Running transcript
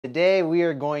Today we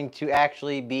are going to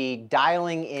actually be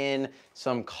dialing in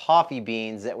some coffee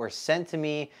beans that were sent to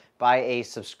me by a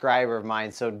subscriber of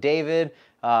mine. So David,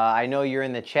 I know you're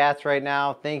in the chats right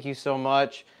now. Thank you so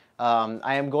much.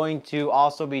 I am going to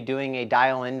also be doing a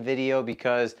dial-in video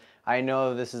because I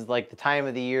know this is like the time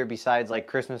of the year besides like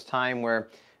Christmas time where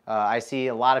I see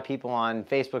a lot of people on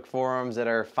Facebook forums that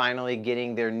are finally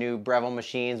getting their new Breville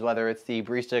machines, whether it's the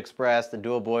Barista Express, the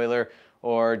DualBoiler,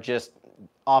 or just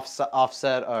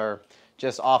offset or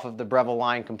just off of the Breville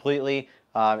line completely.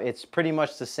 It's pretty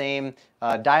much the same.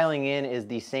 Dialing in is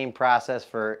the same process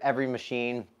for every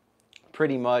machine,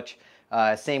 pretty much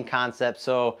same concept.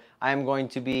 So I'm going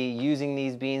to be using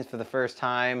these beans for the first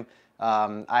time.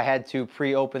 I had to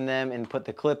pre-open them and put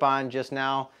the clip on just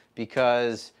now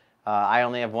because I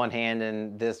only have one hand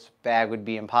and this bag would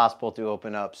be impossible to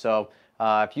open up. So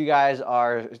if you guys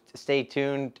are, stay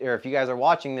tuned, or if you guys are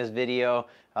watching this video,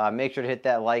 make sure to hit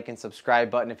that like and subscribe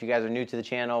button. If you guys are new to the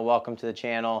channel, welcome to the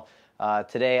channel.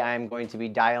 Today I'm going to be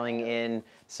dialing in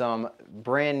some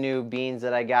brand new beans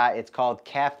that I got. It's called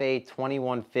Cafe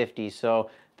 2150. So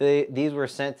these were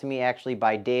sent to me actually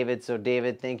by David. So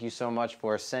David, thank you so much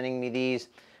for sending me these.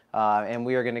 And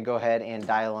we are going to go ahead and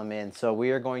dial them in. So we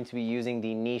are going to be using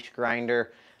the niche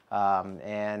grinder.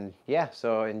 And yeah,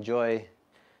 so enjoy.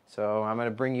 So I'm going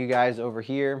to bring you guys over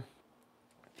here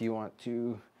if you want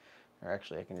to, or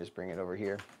actually I can just bring it over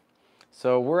here.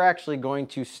 So we're actually going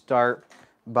to start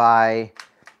by,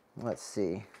 let's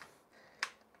see,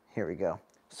 here we go.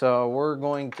 So we're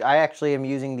going to, I actually am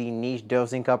using the niche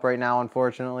dosing cup right now,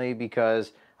 unfortunately,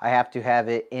 because I have to have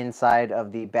it inside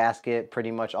of the basket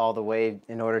pretty much all the way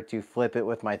in order to flip it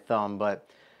with my thumb. But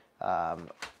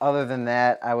other than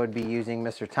that, I would be using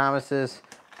Mr. Thomas's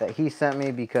that he sent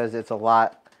me because it's a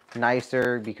lot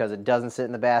nicer because it doesn't sit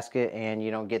in the basket and you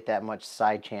don't get that much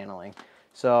side channeling.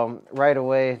 So right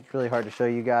away, it's really hard to show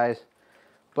you guys,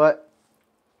 but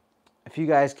if you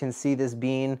guys can see this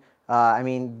bean, I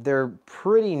mean, they're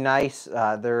pretty nice.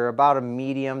 They're about a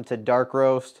medium to dark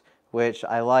roast, which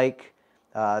I like.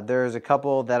 There's a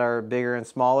couple that are bigger and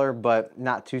smaller, but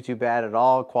not too bad at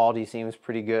all. Quality seems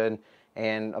pretty good.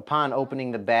 And upon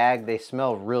opening the bag, they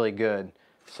smell really good.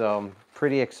 So I'm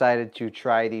pretty excited to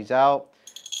try these out.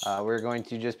 We're going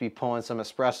to just be pulling some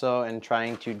espresso and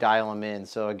trying to dial them in.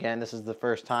 So again, this is the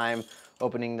first time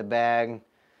opening the bag.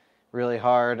 Really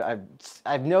hard.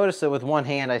 I've noticed that with one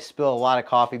hand I spill a lot of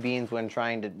coffee beans when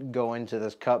trying to go into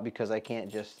this cup because I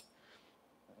can't just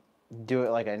do it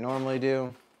like I normally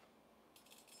do.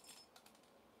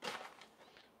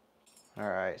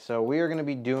 Alright, so we are going to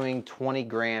be doing 20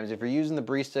 grams. If you're using the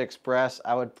Barista Express,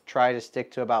 I would try to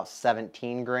stick to about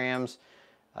 17 grams.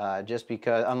 Just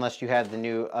because, unless you had the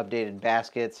new updated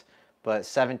baskets, but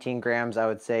 17 grams I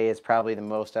would say is probably the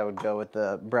most I would go with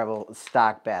the Breville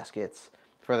stock baskets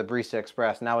for the Barista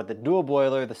Express. Now with the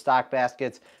DualBoiler, the stock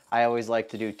baskets, I always like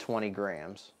to do 20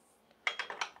 grams.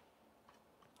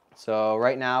 So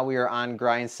right now we are on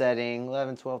grind setting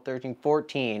 11, 12, 13,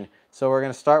 14. So we're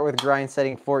going to start with grind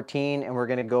setting 14 and we're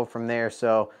going to go from there.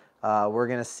 So we're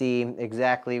going to see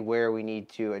exactly where we need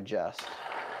to adjust.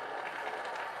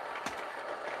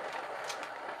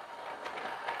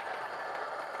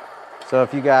 So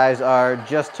if you guys are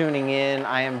just tuning in,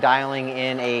 I am dialing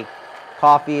in a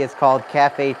coffee. It's called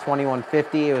Cafe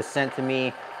 2150. It was sent to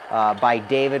me by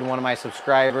David, one of my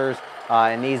subscribers.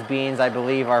 And these beans, I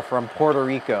believe, are from Puerto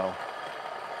Rico.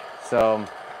 So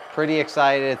pretty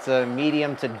excited. It's a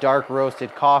medium to dark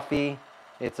roasted coffee.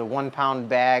 It's a 1 pound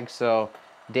bag. So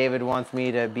David wants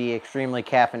me to be extremely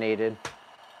caffeinated.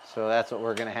 So that's what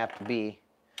we're going to have to be.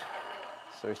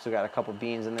 So we still got a couple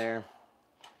beans in there.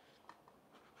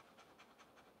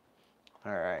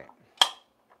 All right.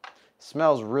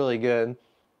 Smells really good.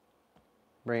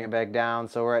 Bring it back down.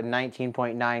 So we're at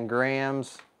 19.9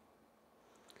 grams.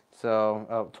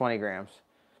 So, 20 grams.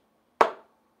 All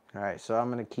right, so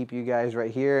I'm going to keep you guys right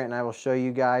here, and I will show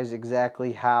you guys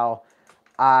exactly how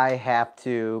I have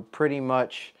to pretty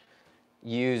much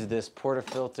use this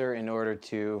portafilter in order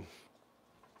to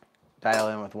dial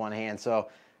in with one hand. So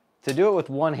to do it with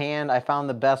one hand, I found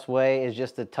the best way is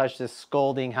just to touch this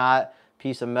scalding hot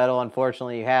piece of metal.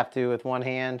 Unfortunately, you have to with one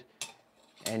hand,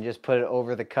 and just put it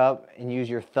over the cup and use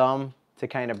your thumb to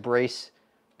kind of brace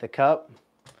the cup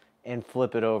and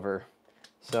flip it over.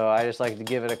 So I just like to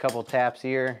give it a couple taps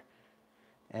here,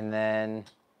 and then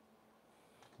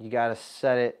you got to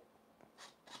set it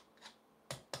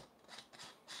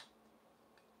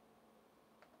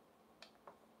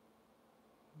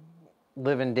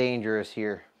living dangerous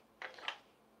here.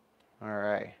 All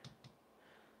right.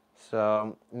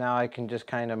 So now I can just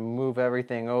kind of move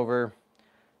everything over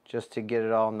just to get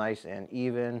it all nice and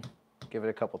even. give it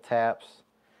a couple taps,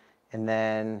 and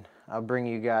then I'll bring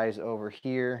you guys over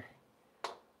here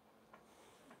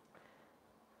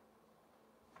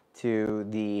to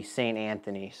the St.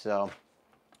 Anthony. So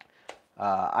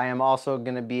I am also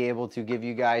going to be able to give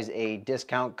you guys a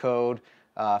discount code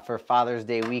for Father's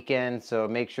Day weekend, so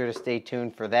make sure to stay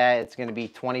tuned for that. It's going to be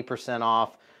 20%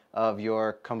 off of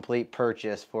your complete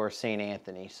purchase for St.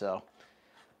 Anthony. So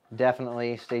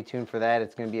definitely stay tuned for that.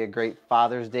 It's going to be a great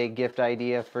Father's Day gift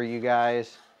idea for you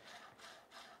guys.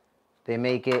 They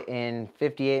make it in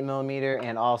 58 millimeter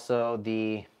and also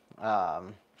the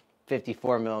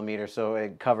 54 millimeter, so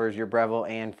it covers your Breville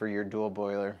and for your dual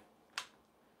boiler.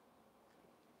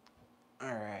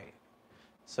 All right,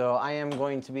 so I am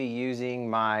going to be using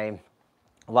my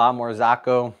La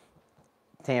Morzocco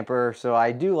tamper. So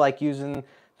I do like using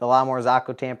the La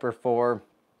Morzocco tamper for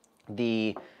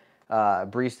the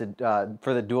barista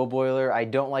for the dual boiler. I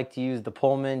don't like to use the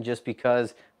Pullman just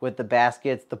because with the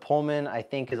baskets, the Pullman I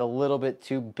think is a little bit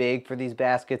too big for these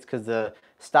baskets because the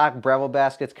stock Breville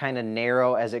baskets kind of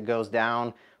narrow as it goes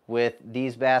down. With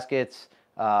these baskets,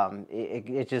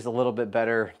 it's just a little bit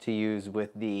better to use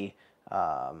with the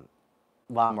La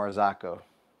Morzocco.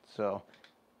 So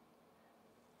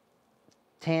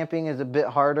tamping is a bit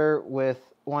harder with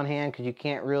one hand because you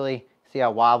can't really see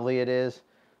how wobbly it is,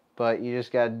 but you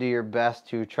just got to do your best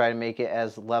to try to make it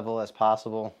as level as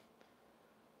possible.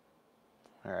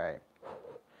 All right,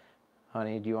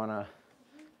 honey, do you want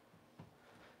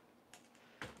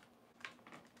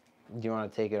to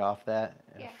take it off that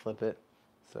and flip it?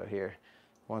 So here,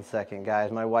 1 second,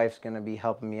 guys. My wife's going to be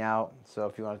helping me out, so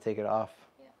if you want to take it off.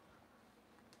 Yeah.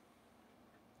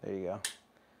 There you go.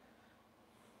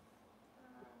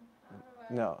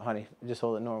 No, honey, just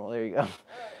hold it normal. There you go.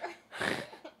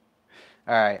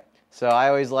 All right, so I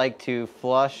always like to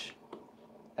flush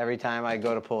every time I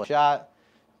go to pull a shot,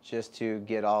 just to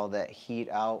get all that heat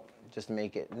out, just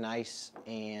make it nice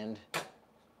and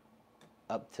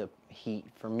up to heat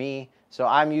for me. So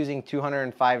I'm using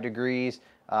 205 degrees.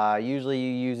 Usually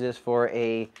you use this for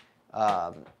a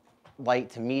light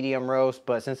to medium roast,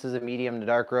 but since it's a medium to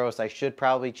dark roast, I should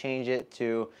probably change it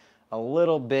to a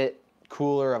little bit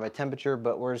cooler of a temperature,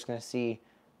 but we're just going to see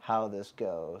how this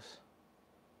goes.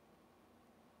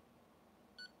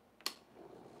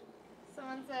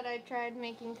 Someone said I tried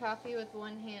making coffee with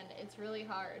one hand. It's really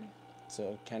hard.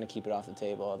 So kind of keep it off the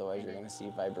table, otherwise you're going to see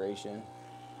vibration.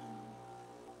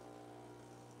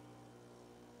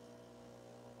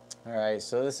 All right,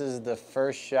 so this is the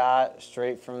first shot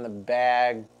straight from the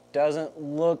bag. Doesn't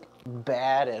look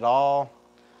bad at all.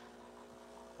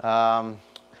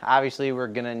 Obviously, we're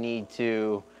going to need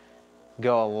to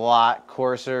go a lot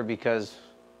coarser because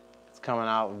it's coming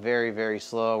out very, very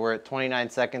slow. We're at 29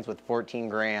 seconds with 14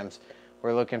 grams.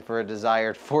 We're looking for a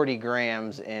desired 40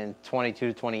 grams in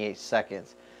 22 to 28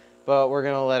 seconds. But we're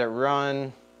going to let it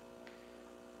run,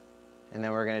 and then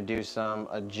we're going to do some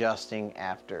adjusting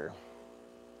after.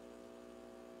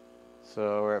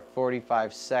 So we're at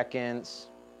 45 seconds.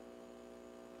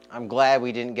 I'm glad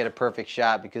we didn't get a perfect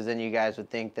shot because then you guys would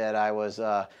think that I was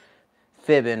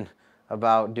fibbing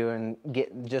about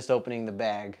just opening the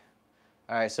bag.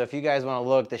 All right, so if you guys want to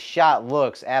look, the shot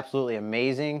looks absolutely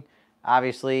amazing.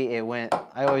 Obviously, it went,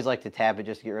 I always like to tap it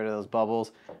just to get rid of those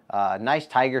bubbles. Nice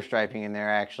tiger striping in there,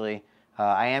 actually.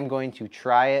 I am going to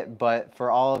try it, but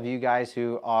for all of you guys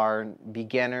who are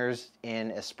beginners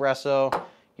in espresso,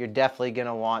 you're definitely going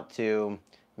to want to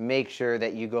make sure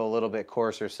that you go a little bit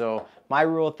coarser. So my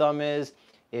rule of thumb is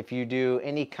if you do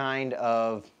any kind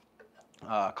of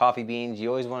coffee beans, you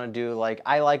always want to do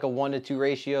I like a 1-to-2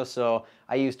 ratio, so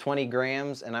I use 20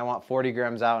 grams and I want 40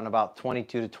 grams out in about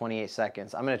 22 to 28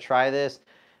 seconds. I'm going to try this.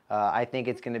 I think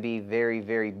it's going to be very,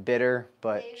 very bitter,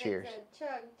 but David cheers. Said,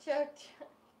 chug, chug,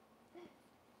 chug.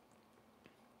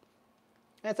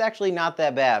 It's actually not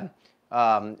that bad.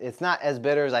 It's not as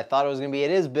bitter as I thought it was going to be.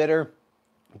 It is bitter,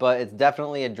 but it's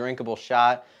definitely a drinkable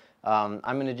shot. I'm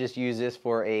going to just use this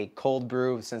for a cold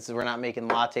brew since we're not making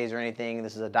lattes or anything.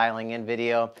 This is a dialing in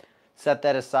video. Set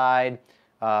that aside.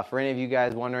 For any of you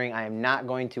guys wondering, I am not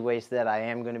going to waste that. I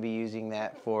am going to be using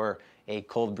that for a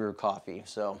cold brew coffee.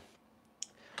 So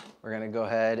we're going to go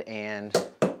ahead and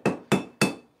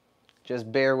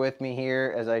just bear with me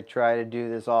here as I try to do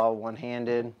this all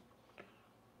one-handed.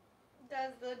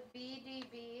 Does the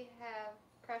BDB have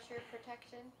pressure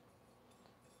protection?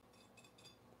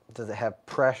 Does it have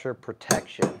pressure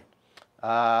protection?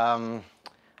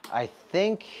 I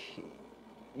think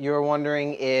you're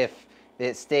wondering if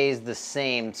it stays the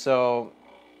same. So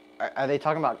are they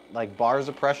talking about like bars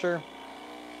of pressure?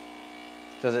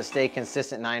 Does it stay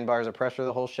consistent 9 bars of pressure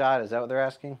the whole shot? Is that what they're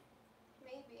asking?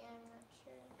 Maybe, I'm not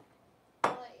sure.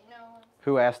 I'll let you know once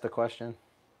Who asked the question?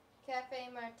 Cafe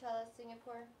Martella,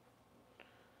 Singapore.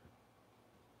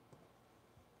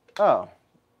 Oh,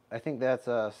 I think that's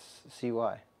CY.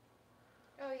 Oh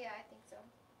yeah, I think so.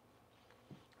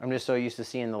 I'm just so used to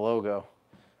seeing the logo,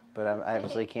 but I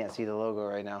obviously can't see the logo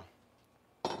right now.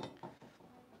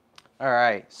 All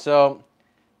right, so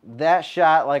that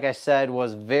shot, like I said,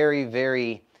 was very,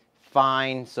 very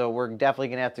fine. So we're definitely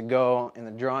gonna have to go in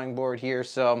the drawing board here.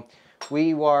 So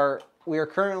we are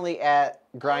currently at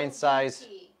grind size.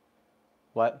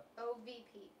 What? OVP.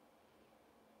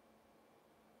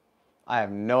 I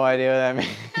have no idea what that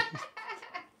means.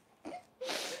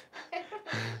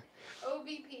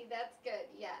 OVP, that's good.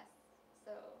 Yes.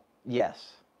 So.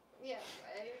 Yes. Yes,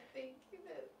 I think it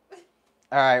is.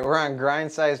 All right, we're on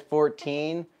grind size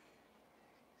 14.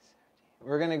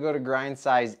 We're gonna go to grind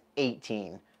size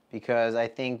 18 because I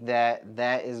think that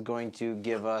is going to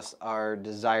give us our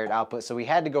desired output. So we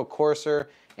had to go coarser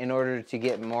in order to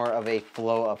get more of a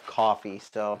flow of coffee.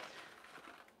 So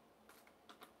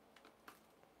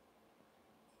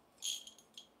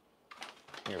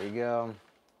here we go.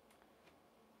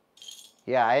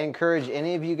 Yeah, I encourage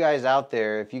any of you guys out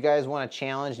there, if you guys want a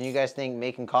challenge and you guys think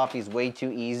making coffee is way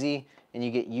too easy and you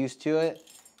get used to it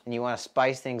and you want to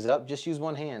spice things up, just use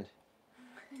one hand.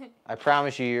 I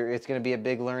promise you, it's going to be a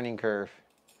big learning curve,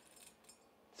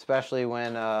 especially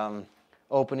when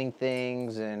opening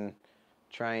things and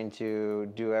trying to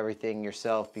do everything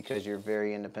yourself because you're a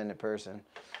very independent person.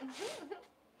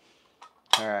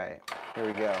 All right, here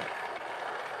we go.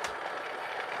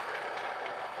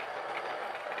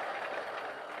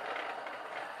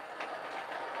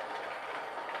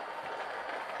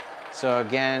 So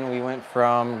again, we went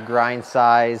from grind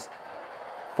size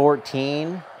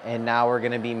 14 and now we're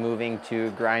going to be moving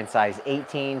to grind size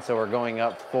 18. So we're going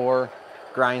up 4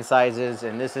 grind sizes,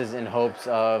 and this is in hopes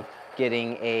of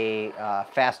getting a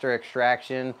faster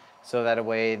extraction so that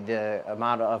way the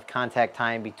amount of contact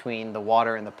time between the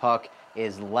water and the puck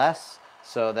is less,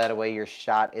 so that way your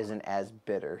shot isn't as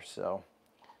bitter. So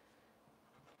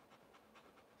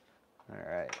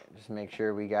all right, just make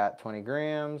sure we got 20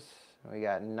 grams. We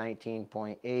got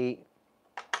 19.8. It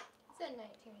said 19.9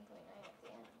 at the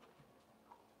end.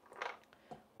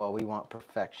 Well, we want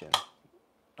perfection.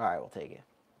 All right, we'll take it.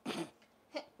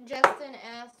 Justin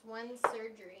asked, when's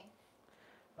surgery?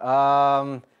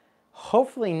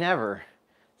 Hopefully never.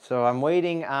 So I'm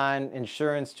waiting on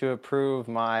insurance to approve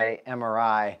my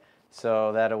MRI,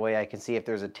 so that way I can see if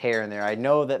there's a tear in there. I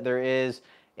know that there is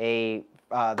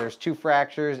there's 2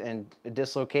 fractures and a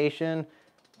dislocation,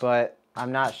 but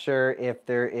I'm not sure if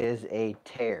there is a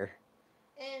tear.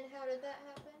 And how did that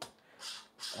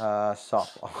happen?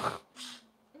 Softball.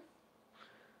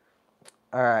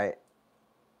 All right.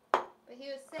 But he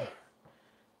was safe.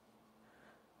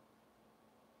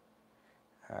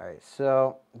 All right,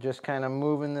 so just kind of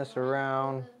moving this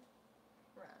around.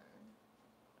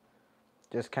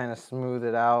 Just kind of smooth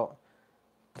it out.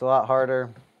 It's a lot harder.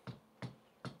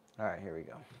 All right, here we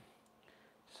go.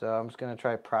 So I'm just gonna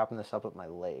try propping this up with my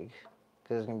leg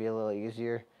because it's gonna be a little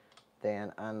easier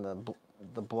than on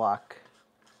the block.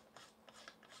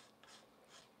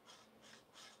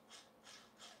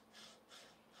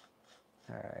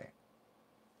 All right.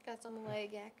 Got some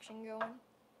leg action going.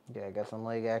 Yeah, I got some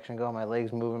leg action going. My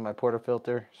leg's moving, my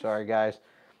portafilter. Sorry, guys.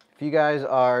 If you guys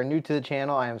are new to the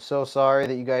channel, I am so sorry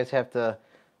that you guys have to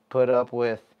put up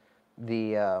with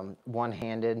the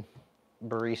one-handed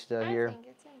barista here. I think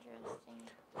it's interesting,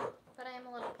 but I am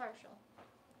a little partial.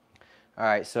 All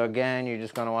right, so again, you're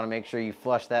just going to want to make sure you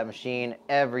flush that machine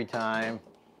every time.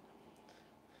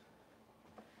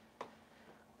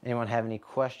 Anyone have any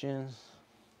questions?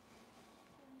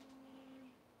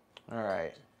 All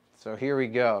right, so here we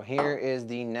go. Here is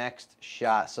the next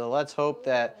shot. So let's hope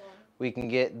that we can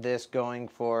get this going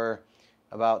for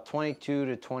about 22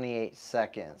 to 28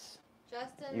 seconds.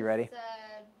 Justin You ready?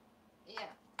 said,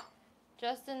 yeah.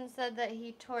 Justin said that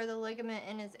he tore the ligament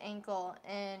in his ankle,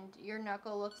 and your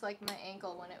knuckle looks like my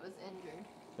ankle when it was injured.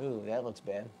 Ooh, that looks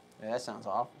bad. Yeah, that sounds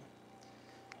awful.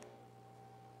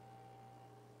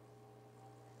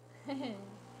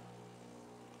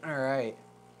 All right.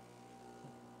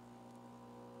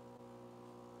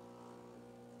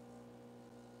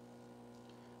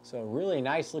 So really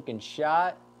nice looking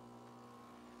shot.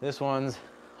 This one's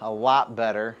a lot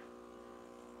better.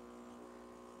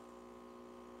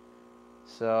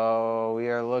 So we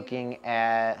are looking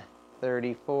at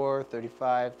 34,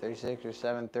 35, 36, or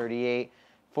 7, 38,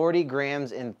 40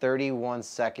 grams in 31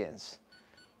 seconds.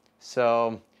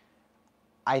 So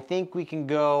I think we can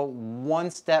go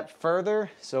one step further.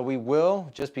 So we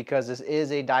will, just because this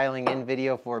is a dialing in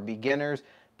video for beginners.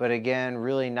 But again,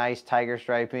 really nice tiger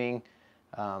striping.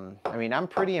 I mean, I'm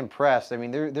pretty impressed. I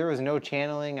mean, there was no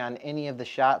channeling on any of the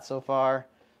shots so far.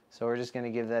 So we're just going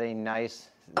to give that a nice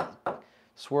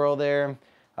swirl there.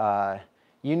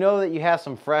 You know that you have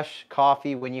some fresh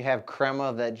coffee when you have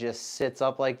crema that just sits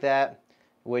up like that,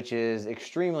 which is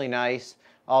extremely nice.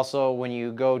 Also, when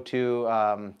you go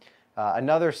to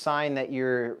another sign that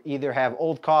you're either have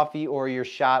old coffee or your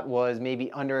shot was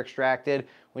maybe under extracted,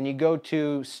 when you go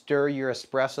to stir your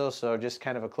espresso, so just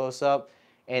kind of a close-up,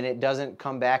 and it doesn't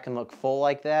come back and look full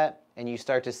like that, and you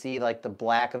start to see like the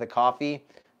black of the coffee,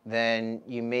 then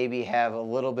you maybe have a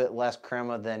little bit less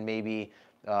crema than maybe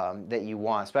that you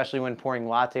want, especially when pouring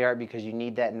latte art, because you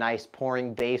need that nice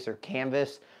pouring base or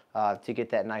canvas to get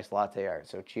that nice latte art.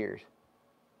 So cheers.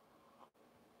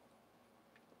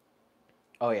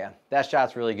 Oh yeah, that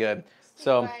shot's really good.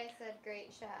 So I said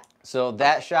great shot. So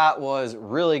that shot was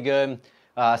really good.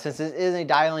 Since this is a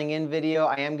dialing in video,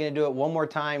 I am going to do it one more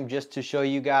time just to show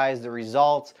you guys the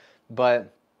results.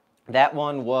 But that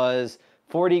one was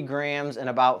 40 grams in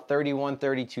about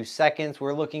 32 seconds.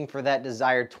 We're looking for that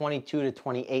desired 22 to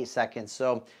 28 seconds.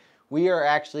 So we are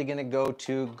actually going to go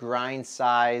to grind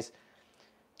size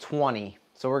 20.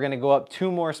 So we're going to go up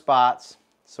 2 more spots.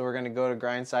 So we're going to go to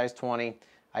grind size 20.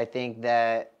 I think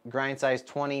that grind size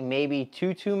 20 may be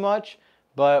too much,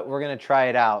 but we're going to try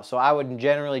it out. So I would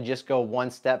generally just go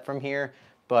 1 step from here,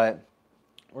 but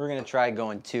we're going to try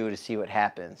going 2 to see what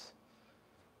happens.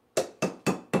 By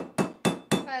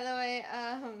the way,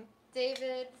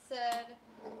 David said,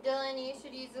 Dylan, you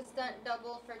should use a stunt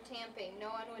double for tamping. No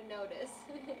one would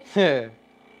notice.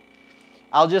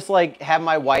 I'll just like have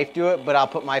my wife do it, but I'll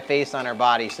put my face on her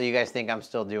body so you guys think I'm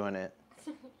still doing it.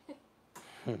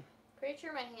 Pretty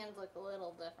sure my hands look a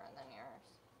little different than yours.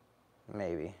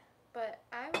 Maybe. But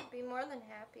I would be more than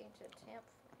happy to tamp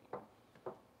for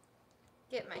you.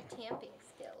 Get my tamping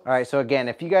skills. All right, so again,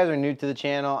 if you guys are new to the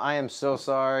channel, I am so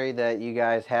sorry that you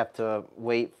guys have to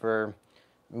wait for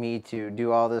me to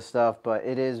do all this stuff, but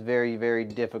it is very, very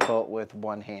difficult with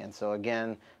one hand. So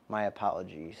again, my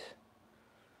apologies.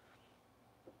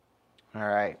 All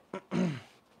right.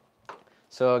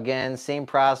 So again, same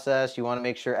process. You want to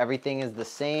make sure everything is the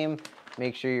same.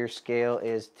 Make sure your scale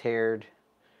is tiered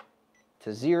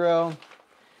to 0.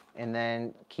 And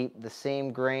then keep the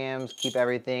same grams, keep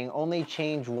everything. Only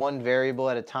change one variable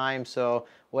at a time. So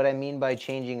what I mean by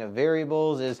changing of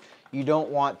variables is you don't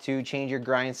want to change your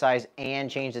grind size and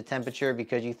change the temperature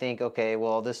because you think, okay,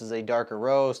 well, this is a darker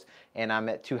roast and I'm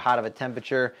at too hot of a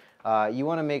temperature. You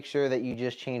want to make sure that you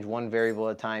just change one variable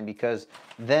at a time, because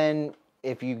then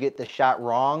if you get the shot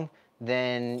wrong,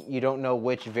 then you don't know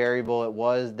which variable it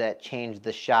was that changed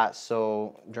the shot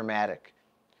so dramatic.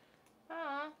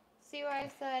 See why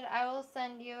I said I will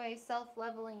send you a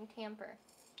self-leveling tamper.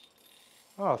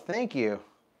 Oh, thank you.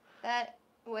 That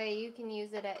way you can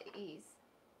use it at ease.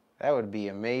 That would be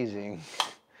amazing.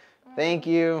 Thank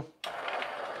you.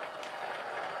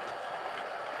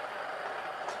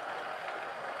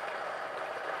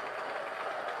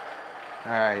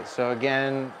 All right, so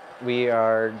again, we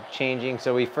are changing.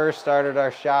 So we first started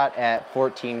our shot at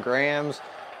 14 grams.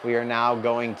 We are now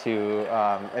going to,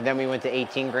 and then we went to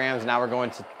 18 grams. Now we're going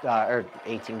to, or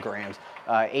 18 grams,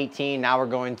 18. Now we're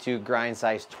going to grind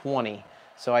size 20.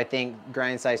 So I think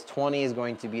grind size 20 is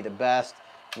going to be the best.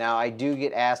 Now I do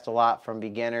get asked a lot from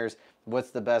beginners,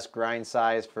 what's the best grind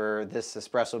size for this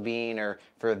espresso bean or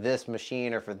for this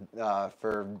machine or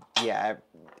for yeah.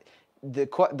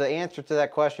 The answer to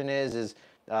that question is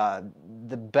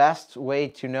the best way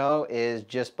to know is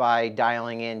just by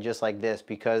dialing in just like this,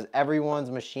 because everyone's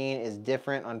machine is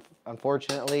different,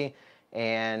 unfortunately,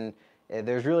 and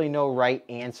there's really no right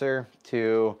answer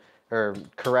to, or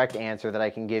correct answer that I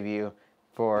can give you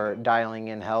for dialing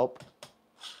in help.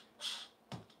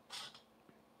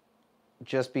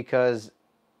 Just because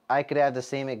I could have the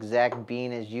same exact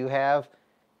bean as you have,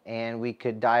 and we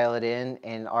could dial it in,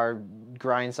 and our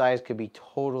grind size could be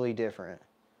totally different.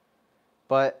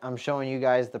 But I'm showing you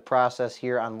guys the process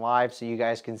here on live so you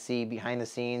guys can see behind the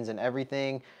scenes and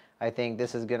everything. I think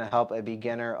this is going to help a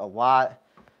beginner a lot.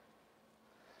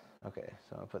 Okay,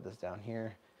 so I'll put this down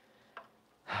here.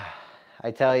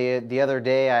 I tell you, the other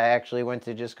day I actually went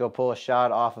to just go pull a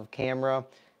shot off of camera,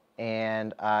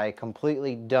 and I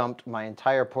completely dumped my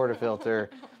entire portafilter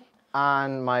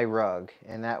on my rug,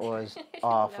 and that was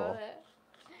awful. That.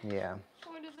 Yeah.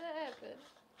 When did that happen?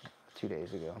 2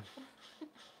 days ago.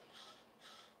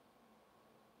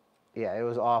 Yeah, it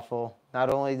was awful. Not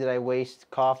only did I waste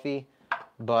coffee,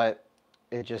 but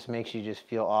it just makes you just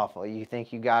feel awful. You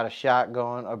think you got a shot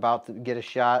going, about to get a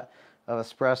shot of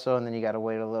espresso, and then you got to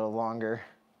wait a little longer.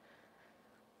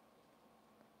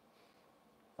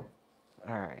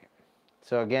 All right.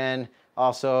 So again,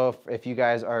 Also, if you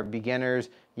guys are beginners,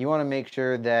 you want to make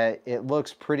sure that it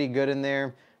looks pretty good in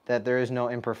there, that there is no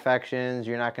imperfections.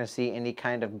 You're not going to see any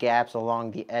kind of gaps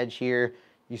along the edge here.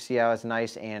 You see how it's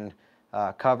nice and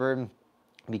covered,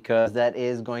 because that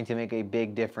is going to make a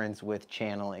big difference with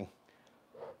channeling.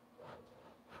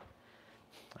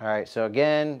 All right, so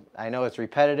again, I know it's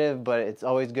repetitive, but it's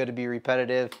always good to be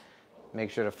repetitive. Make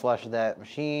sure to flush that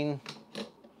machine.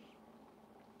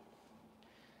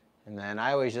 And then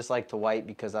I always just like to wipe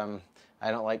because I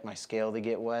don't like my scale to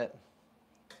get wet.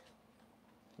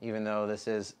 Even though this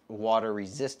is water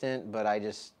resistant, but I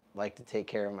just like to take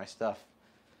care of my stuff.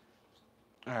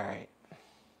 All right.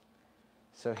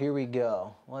 So here we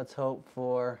go. Let's hope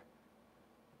for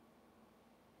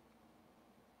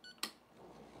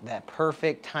that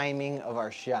perfect timing of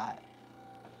our shot.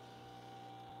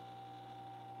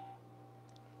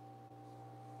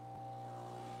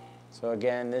 So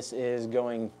again, this is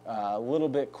going a little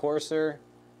bit coarser.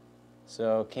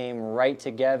 So came right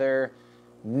together.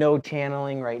 No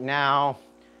channeling right now.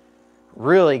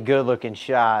 Really good looking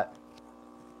shot.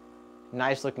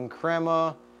 Nice looking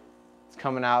crema. It's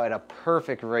coming out at a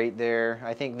perfect rate there.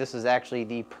 I think this is actually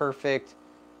the perfect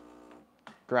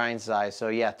grind size. So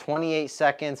yeah, 28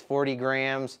 seconds, 40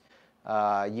 grams.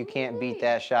 You can't beat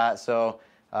that shot. So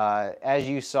as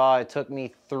you saw, it took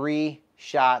me 3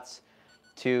 shots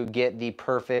to get the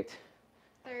perfect,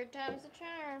 third time's a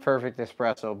charm, perfect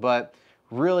espresso. But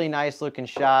really nice looking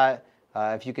shot.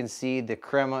 If you can see, the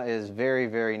crema is very,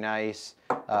 very nice.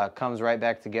 Comes right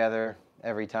back together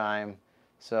every time.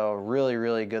 So really,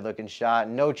 really good looking shot.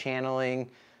 No channeling,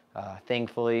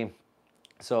 thankfully.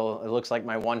 So it looks like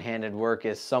my one-handed work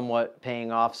is somewhat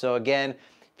paying off. So again,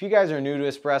 if you guys are new to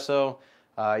espresso,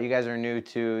 you guys are new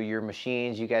to your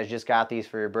machines, you guys just got these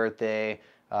for your birthday,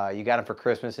 you got them for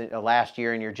Christmas last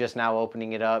year and you're just now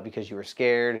opening it up because you were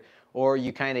scared, or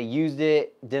you kind of used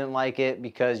it, didn't like it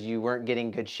because you weren't getting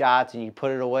good shots and you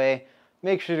put it away,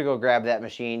 make sure to go grab that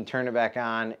machine, turn it back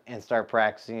on, and start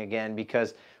practicing again,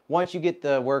 because once you get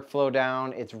the workflow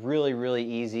down, it's really, really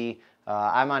easy.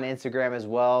 I'm on Instagram as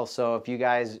well, so if you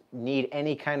guys need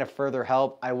any kind of further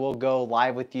help, I will go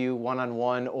live with you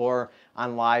one-on-one or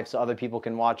on live so other people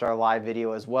can watch our live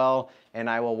video as well, and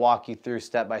I will walk you through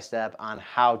step-by-step on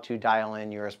how to dial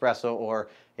in your espresso, or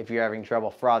if you're having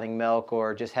trouble frothing milk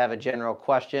or just have a general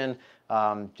question,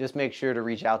 just make sure to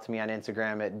reach out to me on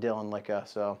Instagram at Dylan Licka.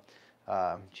 So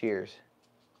cheers.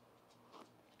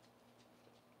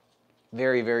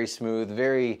 Very, very smooth,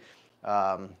 very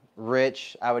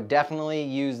rich. I would definitely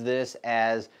use this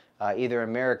as either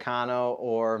Americano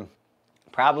or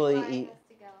probably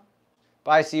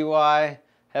bye CY,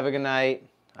 have a good night.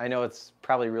 I know it's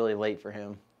probably really late for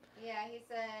him. Yeah, he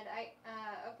said,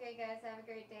 okay guys, have a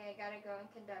great day. I gotta go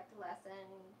and conduct a lesson.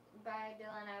 Bye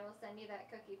Dylan, I will send you that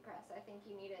cookie press. I think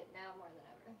you need it now more than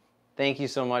ever. Thank you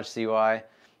so much, CY.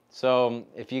 So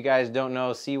if you guys don't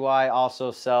know, CY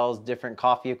also sells different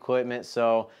coffee equipment,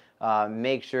 so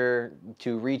make sure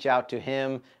to reach out to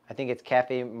him. I think it's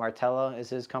Cafe Martella is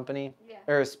his company. Yeah.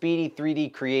 Or Speedy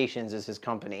 3D Creations is his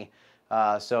company.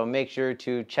 So make sure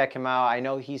to check him out. I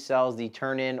know he sells the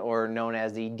turn-in, or known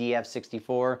as the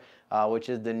DF64, which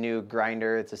is the new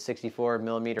grinder. It's a 64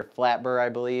 millimeter flat burr, I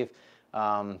believe.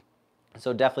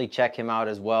 So definitely check him out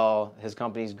as well. His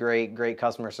company's great, great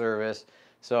customer service.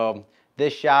 So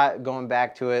this shot, going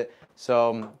back to it,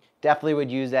 so definitely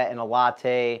would use that in a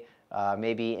latte,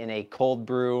 maybe in a cold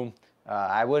brew.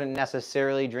 I wouldn't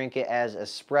necessarily drink it as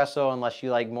espresso unless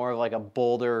you like more of like a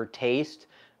bolder taste.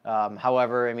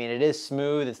 However, I mean, it is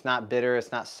smooth, it's not bitter,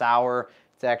 it's not sour,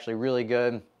 it's actually really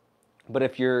good. But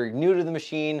if you're new to the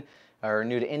machine or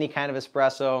new to any kind of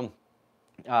espresso,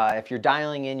 if you're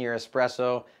dialing in your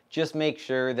espresso, just make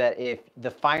sure that if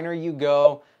the finer you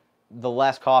go, the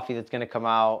less coffee that's going to come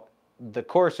out. The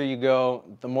coarser you go,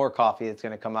 the more coffee that's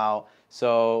going to come out.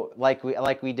 So like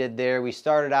we did there, we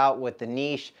started out with the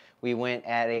niche. We went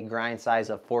at a grind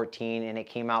size of 14 and it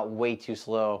came out way too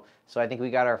slow. So I think we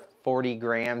got our 40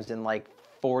 grams in like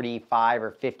 45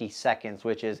 or 50 seconds,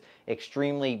 which is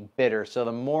extremely bitter. So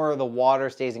the more the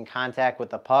water stays in contact with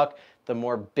the puck, the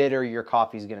more bitter your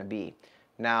coffee is going to be.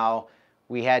 Now,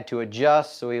 we had to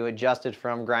adjust, so we adjusted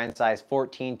from grind size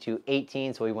 14 to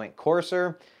 18, so we went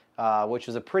coarser, which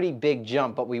was a pretty big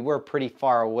jump, but we were pretty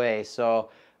far away. So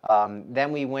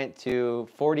then we went to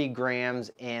 40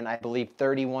 grams in, I believe,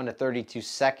 31 to 32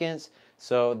 seconds.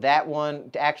 So that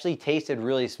one actually tasted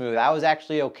really smooth. I was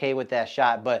actually okay with that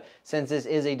shot, but since this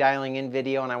is a dialing in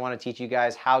video and I want to teach you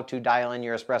guys how to dial in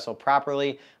your espresso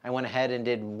properly, I went ahead and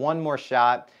did one more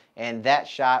shot. And that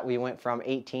shot, we went from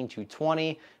 18 to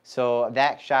 20. So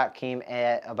that shot came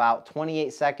at about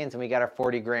 28 seconds and we got our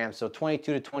 40 grams. So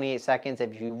 22 to 28 seconds.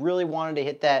 If you really wanted to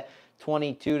hit that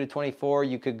 22 to 24,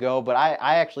 you could go. But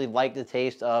I actually like the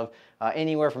taste of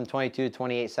anywhere from 22 to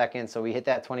 28 seconds. So we hit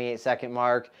that 28-second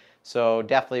mark. So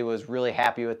definitely was really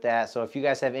happy with that. So if you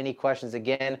guys have any questions,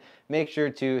 again, make sure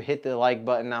to hit the like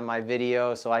button on my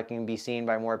video so I can be seen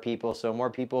by more people. So more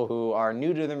people who are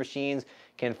new to the machines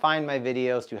can find my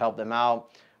videos to help them out.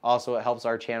 Also, it helps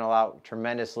our channel out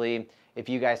tremendously. If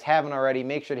you guys haven't already,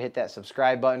 make sure to hit that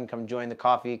subscribe button. Come join the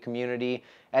coffee community.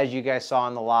 As you guys saw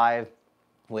on the live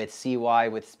with CY,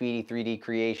 with Speedy 3D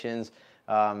Creations.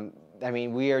 I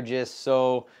mean, we are just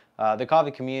so, the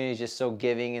coffee community is just so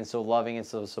giving and so loving and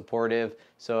so supportive.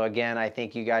 So again, I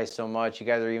thank you guys so much. You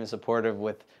guys are even supportive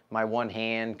with my one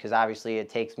hand, because obviously it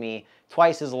takes me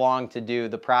twice as long to do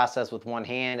the process with one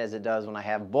hand as it does when I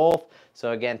have both.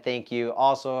 So again, thank you.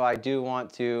 Also, I do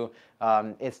want to,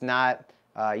 it's not,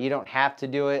 you don't have to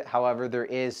do it. However, there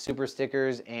is super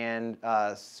stickers and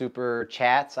super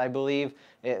chats, I believe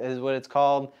is what it's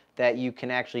called, that you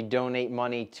can actually donate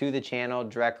money to the channel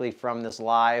directly from this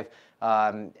live.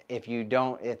 If you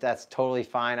don't, if that's totally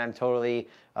fine. I'm totally,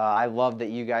 I love that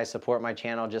you guys support my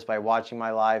channel just by watching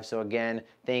my live. So again,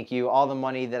 thank you. All the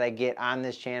money that I get on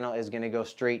this channel is going to go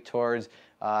straight towards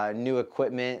new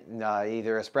equipment,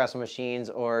 either espresso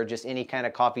machines or just any kind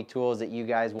of coffee tools that you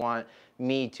guys want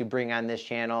me to bring on this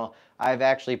channel. I've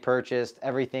actually purchased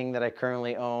everything that I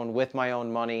currently own with my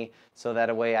own money, so that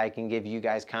a way I can give you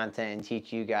guys content and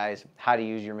teach you guys how to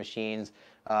use your machines.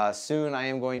 Soon I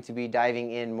am going to be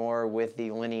diving in more with the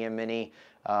Linea Mini.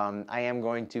 I am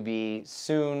going to be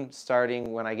soon,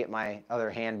 starting when I get my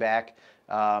other hand back,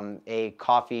 a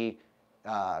coffee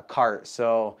cart.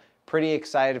 So pretty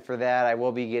excited for that. I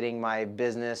will be getting my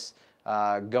business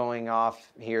going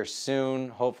off here soon,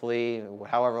 hopefully,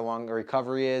 however long the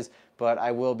recovery is, but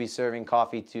I will be serving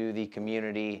coffee to the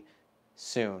community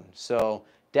soon. So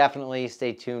definitely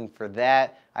stay tuned for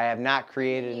that. I have not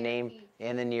created a name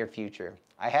in the near future.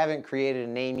 I haven't created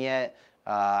a name yet.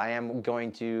 I am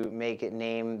going to make a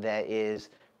name that is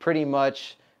pretty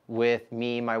much with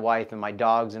me, my wife, and my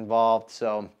dogs involved.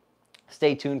 So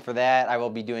stay tuned for that. I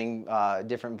will be doing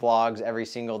different vlogs every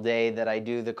single day that I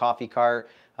do the coffee cart.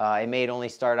 I may only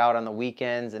start out on the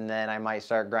weekends, and then I might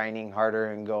start grinding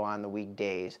harder and go on the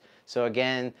weekdays. So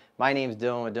again, my name is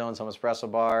Dylan with Dylan's Home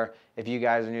Espresso Bar. If you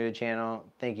guys are new to the channel,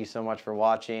 thank you so much for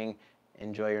watching.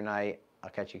 Enjoy your night.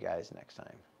 I'll catch you guys next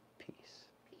time.